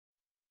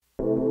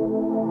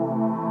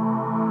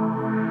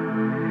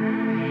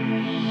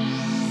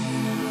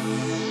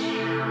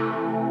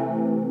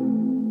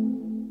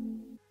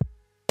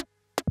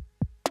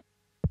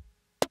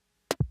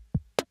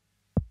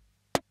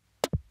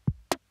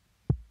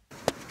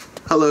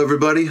Hello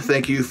everybody,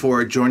 thank you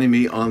for joining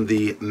me on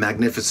the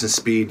Magnificent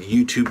Speed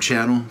YouTube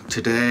channel.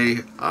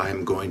 Today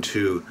I'm going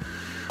to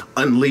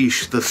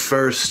unleash the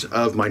first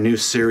of my new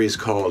series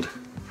called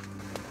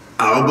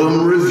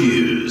Album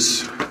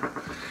Reviews.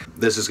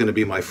 This is going to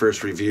be my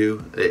first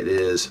review. It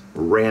is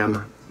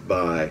Ram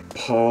by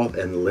Paul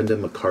and Linda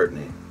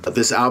McCartney.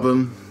 This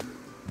album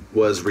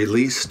was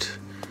released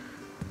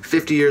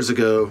 50 years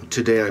ago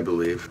today, I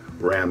believe.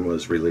 Ram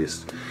was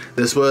released.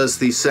 This was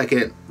the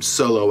second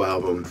solo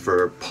album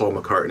for Paul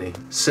McCartney.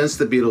 Since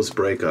the Beatles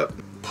breakup,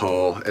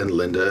 Paul and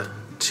Linda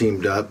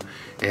teamed up,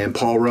 and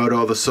Paul wrote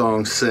all the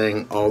songs,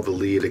 sang all the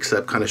lead,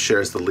 except kind of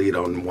shares the lead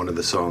on one of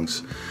the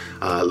songs.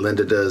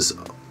 Linda does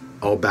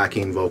all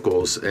backing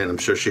vocals, and I'm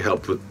sure she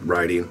helped with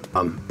writing.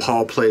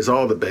 Paul plays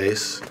all the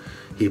bass.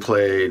 He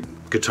played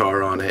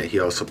guitar on it. He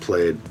also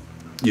played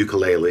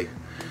ukulele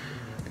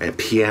and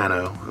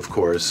piano, of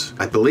course.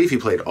 I believe he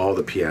played all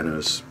the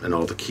pianos and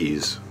all the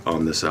keys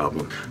on this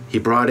album. He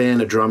brought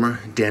in a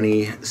drummer,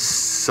 Danny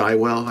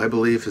Sewell, I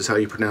believe is how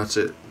you pronounce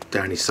it.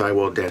 Danny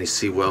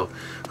Sewell,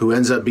 who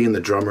ends up being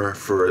the drummer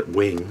for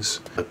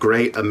Wings. A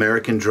great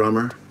American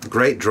drummer,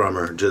 great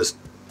drummer, just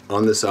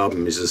on this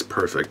album, he's just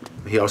perfect.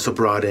 He also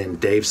brought in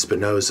Dave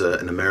Spinoza,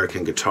 an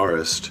American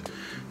guitarist,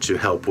 to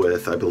help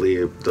with, I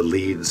believe, the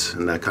leads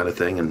and that kind of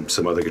thing, and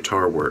some other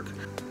guitar work.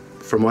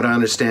 From what I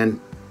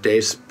understand,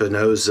 Dave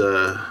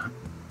Spinoza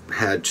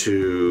had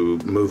to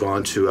move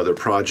on to other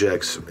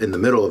projects in the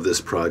middle of this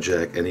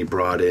project, and he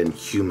brought in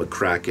Hugh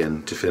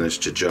McCracken to finish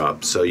the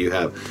job. So you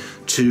have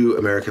two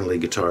American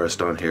lead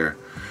guitarists on here,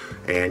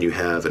 and you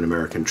have an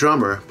American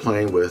drummer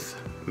playing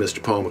with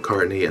Mr. Paul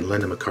McCartney and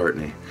Linda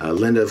McCartney.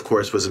 Linda, of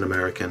course, was an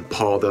American.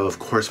 Paul, though, of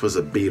course, was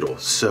a Beatle.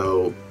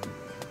 So,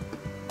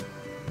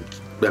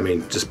 I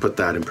mean, just put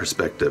that in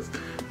perspective.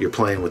 You're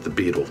playing with the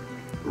Beatle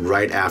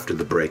right after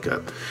the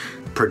breakup.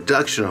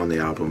 Production on the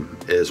album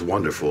is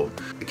wonderful.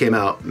 It came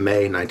out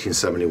May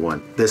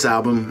 1971. This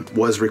album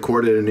was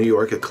recorded in New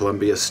York at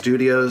Columbia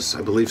Studios,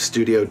 I believe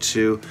Studio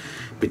 2,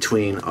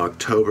 between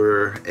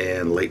October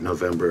and late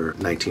November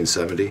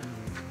 1970.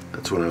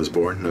 That's when I was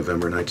born,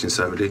 November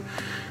 1970.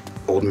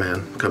 Old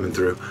man coming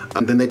through.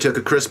 Then they took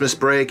a Christmas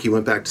break. He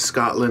went back to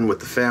Scotland with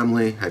the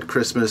family, had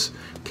Christmas,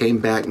 came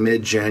back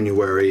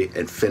mid-January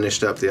and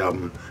finished up the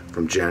album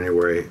from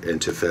January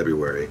into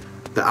February.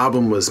 The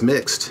album was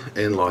mixed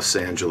in Los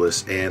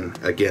Angeles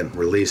and, again,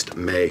 released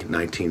May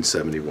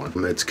 1971.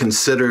 It's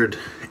considered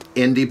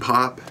indie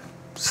pop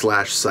 /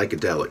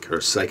 psychedelic or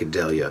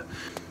psychedelia.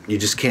 You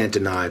just can't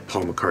deny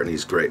Paul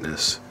McCartney's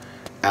greatness.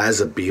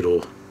 As a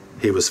Beatle,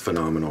 he was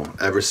phenomenal.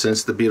 Ever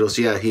since the Beatles,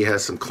 yeah, he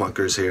has some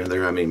clunkers here and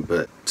there, I mean,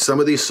 but some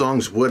of these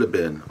songs would have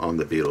been on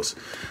the Beatles.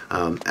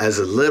 As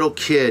a little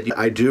kid,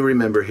 I do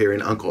remember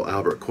hearing Uncle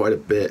Albert quite a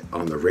bit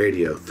on the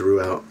radio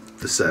throughout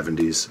the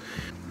 70s.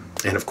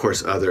 And of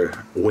course other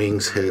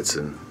Wings hits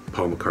and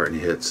Paul McCartney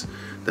hits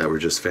that were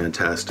just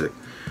fantastic.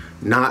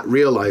 Not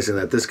realizing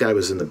that this guy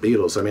was in the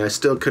Beatles. I mean, I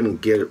still couldn't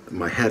get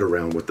my head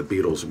around what the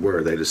Beatles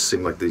were. They just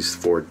seemed like these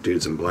four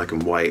dudes in black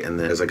and white. And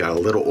then as I got a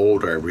little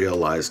older, I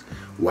realized,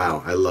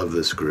 wow, I love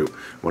this group.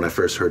 When I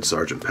first heard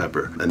Sgt.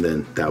 Pepper, and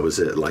then that was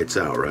it, lights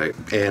out, right?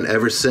 And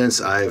ever since,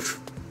 I've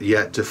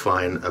yet to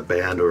find a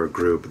band or a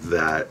group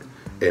that,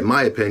 in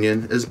my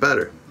opinion, is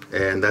better.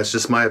 And that's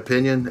just my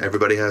opinion.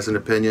 Everybody has an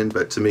opinion,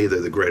 but to me,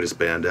 they're the greatest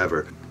band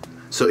ever.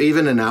 So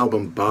even an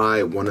album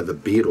by one of the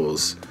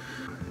Beatles,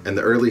 in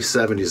the early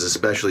 70s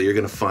especially, you're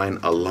gonna find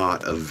a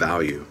lot of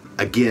value.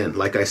 Again,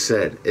 like I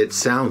said, it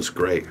sounds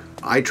great.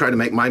 I try to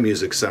make my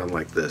music sound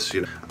like this.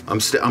 You know, I'm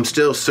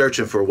still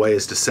searching for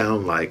ways to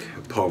sound like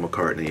Paul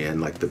McCartney and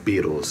like the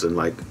Beatles and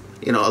like,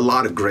 you know, a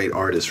lot of great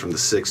artists from the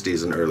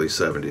 60s and early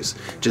 70s.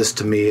 Just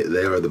to me,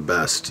 they are the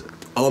best.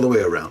 All the way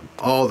around.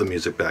 All the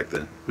music back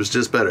then was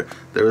just better.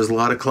 There was a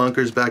lot of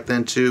clunkers back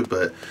then too,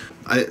 but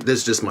this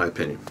is just my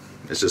opinion.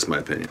 It's just my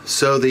opinion.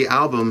 So the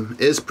album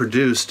is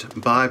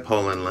produced by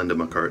Paul and Linda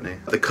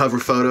McCartney. The cover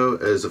photo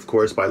is, of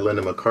course, by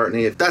Linda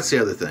McCartney. That's the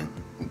other thing.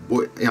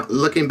 You know,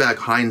 looking back,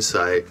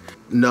 hindsight,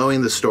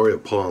 knowing the story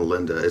of Paul and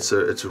Linda, it's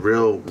a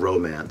real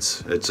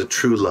romance. It's a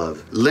true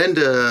love.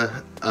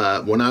 Linda,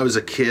 when I was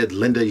a kid,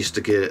 Linda used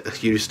to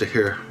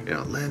hear, you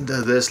know,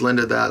 Linda this,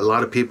 Linda that. A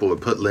lot of people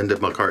would put Linda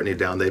McCartney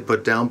down. They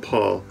put down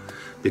Paul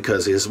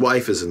because his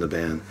wife is in the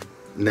band.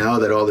 Now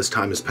that all this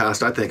time has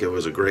passed, I think it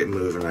was a great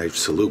move, and I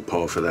salute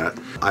Paul for that.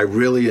 I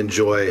really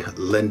enjoy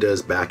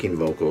Linda's backing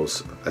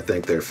vocals. I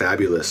think they're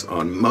fabulous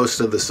on most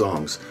of the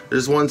songs.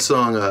 There's one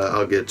song,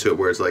 I'll get to it,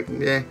 where it's like,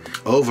 yeah.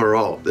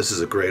 Overall, this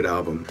is a great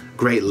album.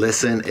 Great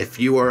listen. If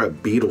you are a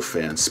Beatle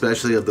fan,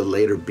 especially of the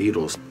later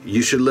Beatles,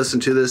 you should listen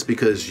to this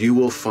because you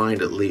will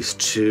find at least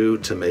 2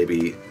 to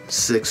maybe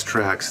 6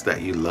 tracks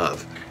that you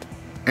love.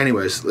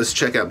 Anyways, let's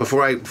check out,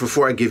 before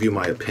I give you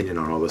my opinion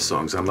on all the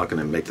songs, I'm not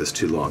gonna make this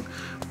too long.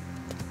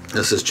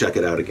 Let's just check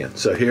it out again.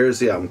 So here's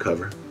the album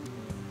cover.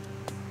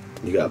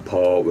 You got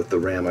Paul with the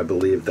ram. I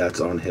believe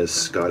that's on his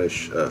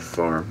Scottish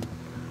farm.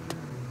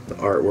 The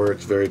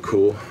artwork's very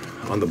cool.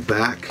 On the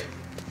back,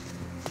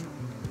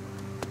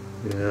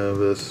 you have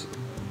this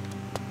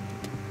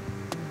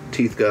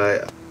teeth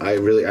guy. I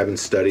haven't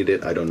studied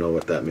it. I don't know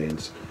what that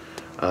means.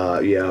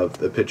 You have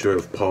the picture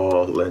of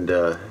Paul,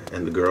 Linda,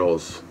 and the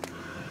girls.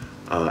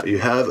 You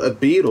have a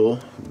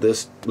Beatle.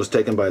 This was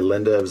taken by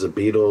Linda. It was a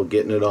Beatle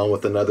getting it on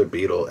with another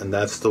Beatle, and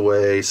that's the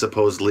way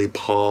supposedly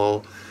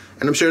Paul,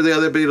 and I'm sure the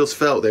other Beatles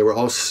felt. They were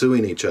all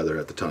suing each other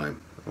at the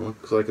time. Well,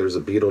 looks like there's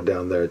a Beatle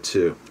down there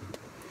too.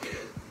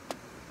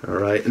 All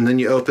right, and then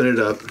you open it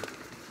up,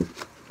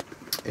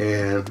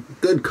 and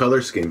good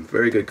color scheme,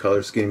 very good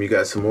color scheme. You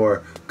got some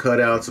more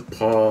cutouts of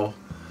Paul.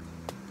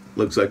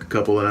 Looks like a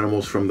couple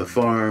animals from the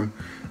farm,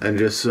 and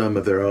just some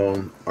of their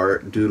own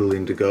art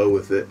doodling to go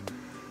with it.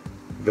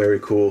 Very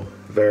cool,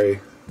 very,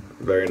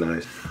 very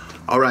nice.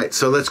 All right,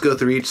 so let's go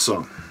through each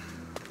song.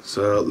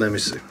 So let me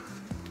see.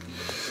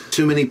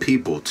 Too Many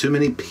People. Too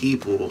Many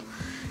People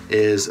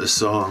is a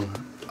song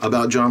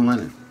about John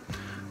Lennon.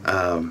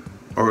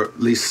 Or at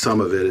least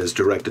some of it is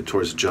directed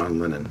towards John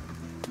Lennon.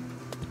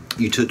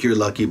 You took your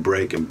lucky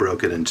break and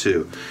broke it in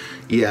two.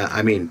 Yeah,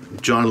 I mean,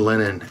 John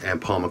Lennon and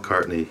Paul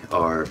McCartney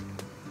are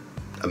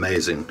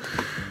amazing.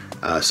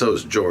 So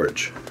is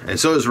George, and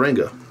so is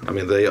Ringo. I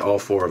mean, all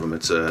four of them.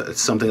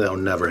 It's something that will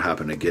never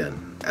happen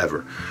again,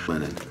 ever.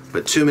 Lennon.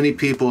 But Too Many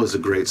People is a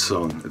great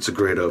song. It's a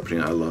great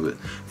opening. I love it.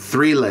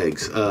 Three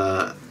Legs.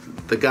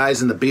 The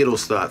guys in the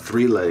Beatles thought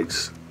Three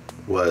Legs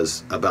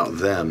was about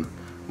them,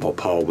 while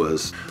Paul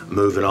was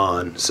moving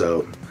on.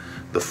 So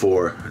the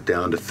four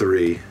down to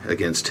three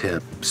against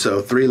him.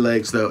 So Three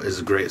Legs, though, is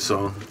a great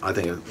song. I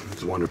think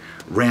it's wonderful.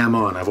 Ram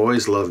On. I've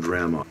always loved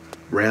Ram On.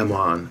 Ram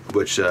On,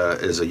 which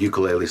is a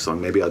ukulele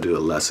song. Maybe I'll do a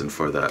lesson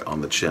for that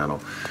on the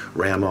channel.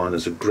 Ram On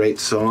is a great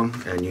song,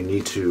 and you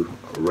need to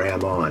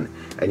ram on.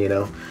 And you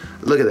know,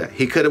 look at that.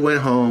 He could have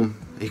went home.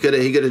 He could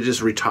have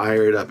just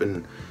retired up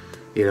in,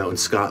 you know, in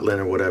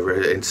Scotland or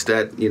whatever.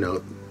 Instead, you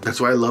know,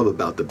 that's what I love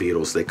about the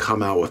Beatles. They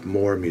come out with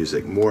more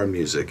music in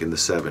the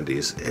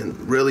 70s, and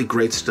really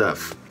great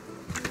stuff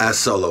as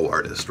solo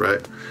artists,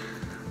 right?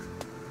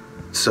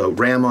 So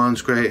Ram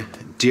On's great.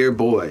 Dear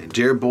Boy.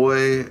 Dear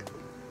Boy,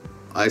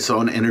 I saw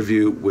an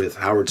interview with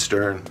Howard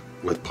Stern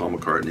with Paul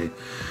McCartney.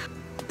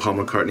 Paul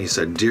McCartney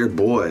said Dear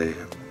Boy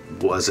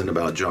wasn't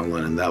about John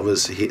Lennon. That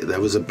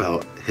was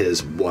about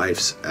his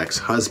wife's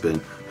ex-husband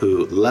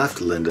who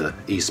left Linda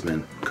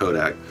Eastman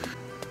Kodak.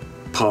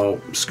 Paul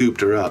scooped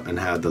her up and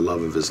had the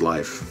love of his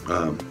life.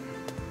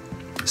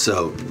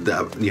 So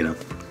that, you know,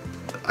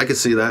 I could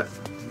see that.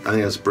 I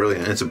think that's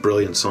brilliant. It's a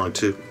brilliant song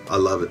too. I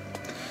love it.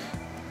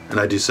 And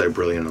I do say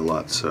brilliant a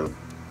lot, so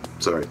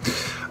sorry.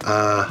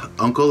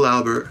 Uncle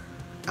Albert,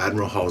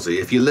 Admiral Halsey.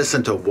 If you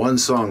listen to one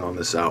song on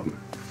this album,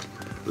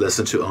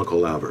 listen to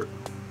Uncle Albert.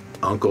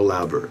 Uncle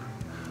Albert.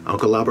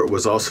 Uncle Albert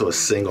was also a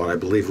single, and I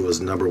believe it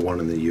was #1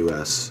 in the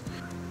US.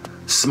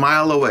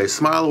 Smile Away.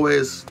 Smile Away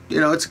is,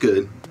 you know, it's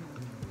good.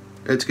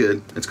 It's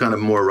good. It's kind of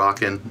more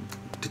rockin'.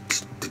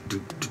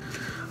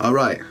 All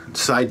right,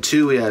 side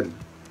 2 we had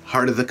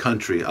Heart of the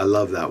Country. I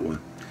love that one.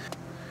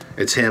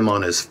 It's him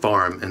on his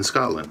farm in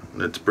Scotland.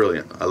 It's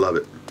brilliant. I love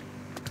it.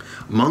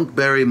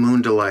 Monkberry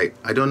Moon Delight.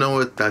 I don't know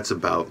what that's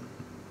about.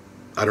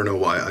 I don't know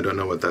why. I don't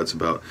know what that's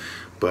about.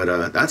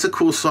 But that's a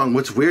cool song.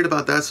 What's weird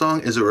about that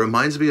song is it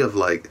reminds me of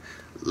like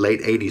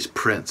late 80s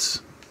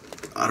Prince.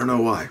 I don't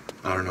know why.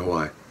 I don't know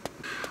why.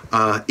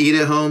 Eat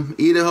at Home.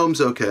 Eat at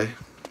Home's okay.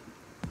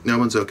 No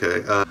one's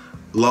okay.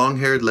 Long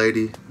Haired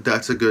Lady.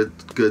 That's a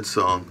good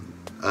song.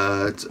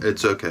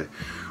 It's okay.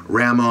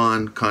 Ram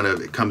On kind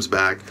of, it comes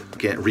back,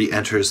 again,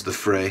 re-enters the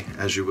fray,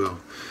 as you will.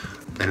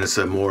 And it's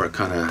a more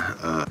kind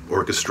of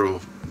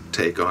orchestral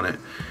take on it.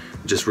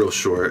 Just real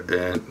short,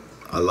 and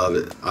I love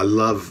it. I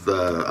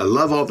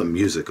love all the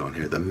music on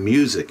here. The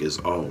music is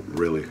all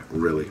really,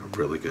 really,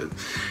 really good.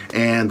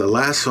 And the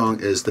last song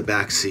is The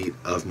Backseat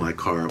of My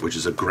Car, which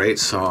is a great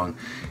song.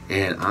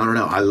 And I don't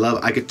know,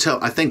 I could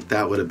tell, I think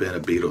that would have been a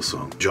Beatles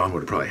song. John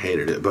would have probably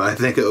hated it, but I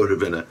think it would have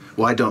been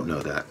well, I don't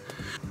know that.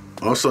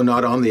 Also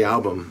not on the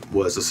album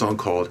was a song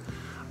called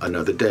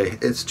Another Day.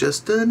 It's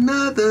just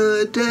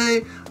another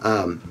day.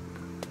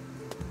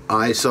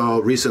 I saw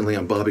recently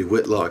on Bobby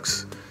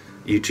Whitlock's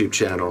YouTube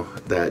channel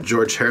that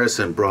George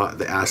Harrison brought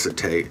the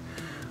acetate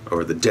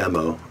or the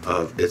demo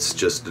of It's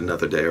Just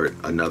Another Day or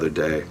Another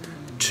Day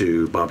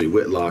to Bobby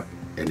Whitlock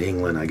in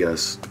England, I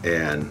guess,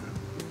 and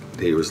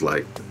he was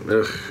like,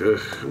 ugh,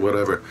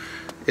 whatever.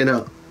 You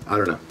know, I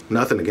don't know.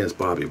 Nothing against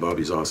Bobby.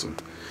 Bobby's awesome.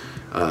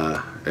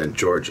 And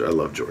George, I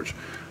love George.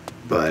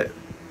 But,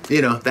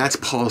 you know, that's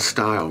Paul's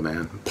style,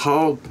 man.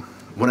 Paul,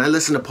 when I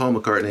listen to Paul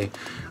McCartney,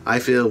 I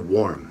feel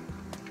warm.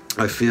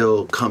 I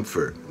feel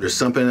comfort. There's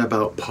something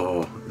about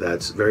Paul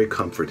that's very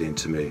comforting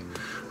to me.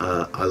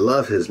 I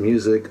love his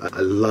music.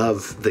 I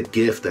love the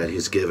gift that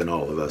he's given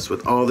all of us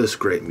with all this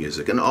great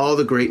music. And all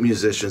the great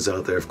musicians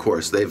out there, of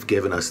course, they've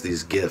given us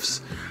these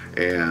gifts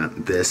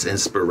and this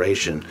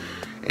inspiration.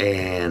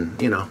 And,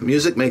 you know,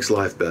 music makes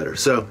life better.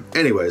 So,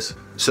 anyways,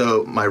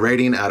 so my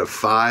rating out of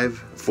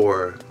 5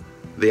 for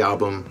the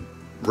album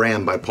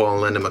Ram by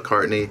Paul and Linda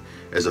McCartney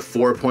is a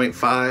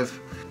 4.5.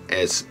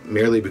 It's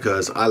merely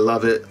because I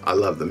love it. I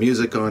love the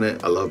music on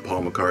it. I love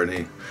Paul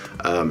McCartney.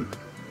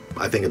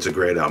 I think it's a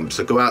great album.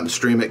 So go out and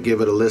stream it,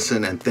 give it a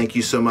listen, and thank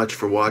you so much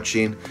for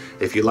watching.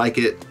 If you like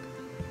it,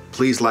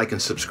 please like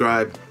and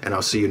subscribe, and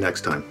I'll see you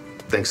next time.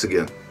 Thanks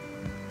again.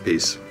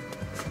 Peace.